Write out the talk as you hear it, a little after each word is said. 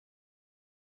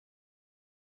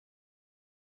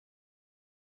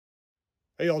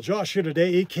Hey y'all, Josh here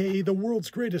today, aka the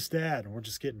world's greatest dad, and we're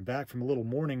just getting back from a little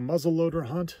morning muzzleloader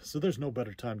hunt, so there's no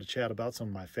better time to chat about some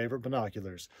of my favorite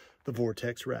binoculars, the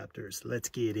Vortex Raptors. Let's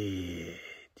get it.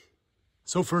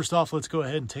 So first off, let's go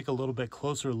ahead and take a little bit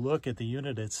closer look at the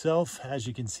unit itself. As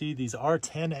you can see, these are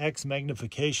 10x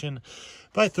magnification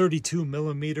by 32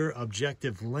 millimeter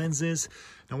objective lenses.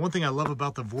 Now, one thing I love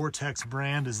about the Vortex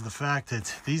brand is the fact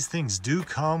that these things do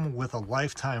come with a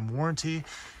lifetime warranty.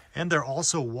 And they're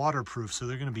also waterproof, so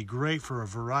they're going to be great for a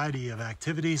variety of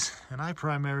activities, and I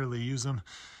primarily use them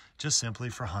just simply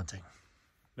for hunting.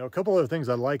 Now, a couple other things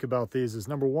I like about these is,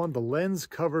 number one, the lens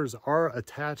covers are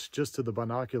attached just to the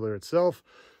binocular itself,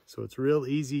 so it's real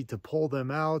easy to pull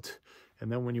them out, and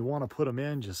then when you want to put them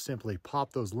in, just simply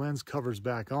pop those lens covers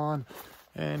back on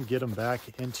and get them back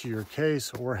into your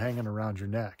case or hanging around your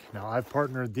neck. Now, I've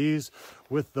partnered these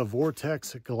with the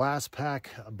Vortex Glass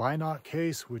Pack Binoc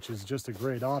case, which is just a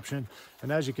great option.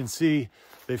 And as you can see,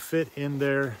 they fit in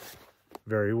there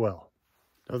very well.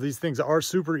 Now, these things are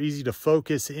super easy to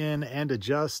focus in and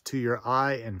adjust to your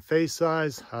eye and face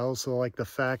size. I also like the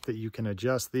fact that you can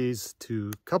adjust these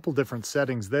to a couple different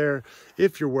settings there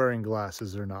if you're wearing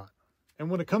glasses or not. And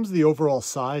when it comes to the overall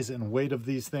size and weight of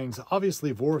these things,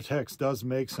 obviously Vortex does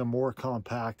make some more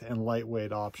compact and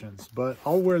lightweight options, but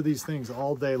I'll wear these things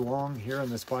all day long here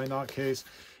in this binoc case,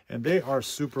 and they are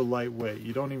super lightweight.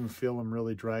 You don't even feel them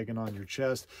really dragging on your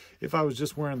chest. If I was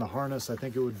just wearing the harness, I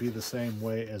think it would be the same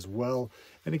way as well.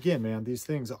 And again, man, these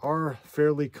things are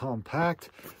fairly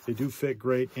compact. They do fit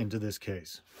great into this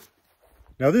case.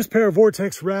 Now, this pair of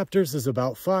Vortex Raptors is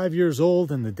about 5 years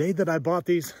old, and the day that I bought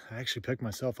these, I actually picked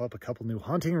myself up a couple new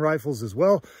hunting rifles as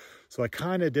well. So I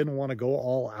kind of didn't want to go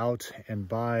all out and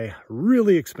buy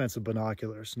really expensive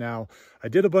binoculars. Now, I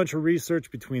did a bunch of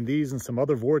research between these and some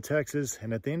other Vortexes,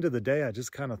 and at the end of the day, I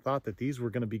just kind of thought that these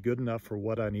were going to be good enough for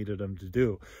what I needed them to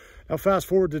do. Now, fast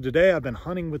forward to today, I've been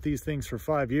hunting with these things for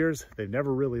 5 years. They've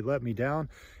never really let me down,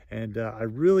 and I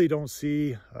really don't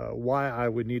see why I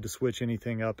would need to switch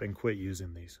anything up and quit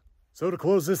using these. So to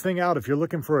close this thing out, if you're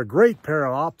looking for a great pair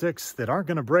of optics that aren't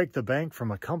going to break the bank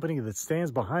from a company that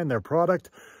stands behind their product,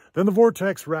 then the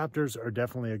Vortex Raptors are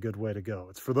definitely a good way to go.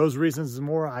 It's for those reasons and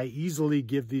more, I easily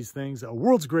give these things a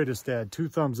world's greatest dad 2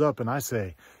 thumbs up, and I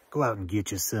say, go out and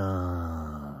get you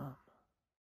some.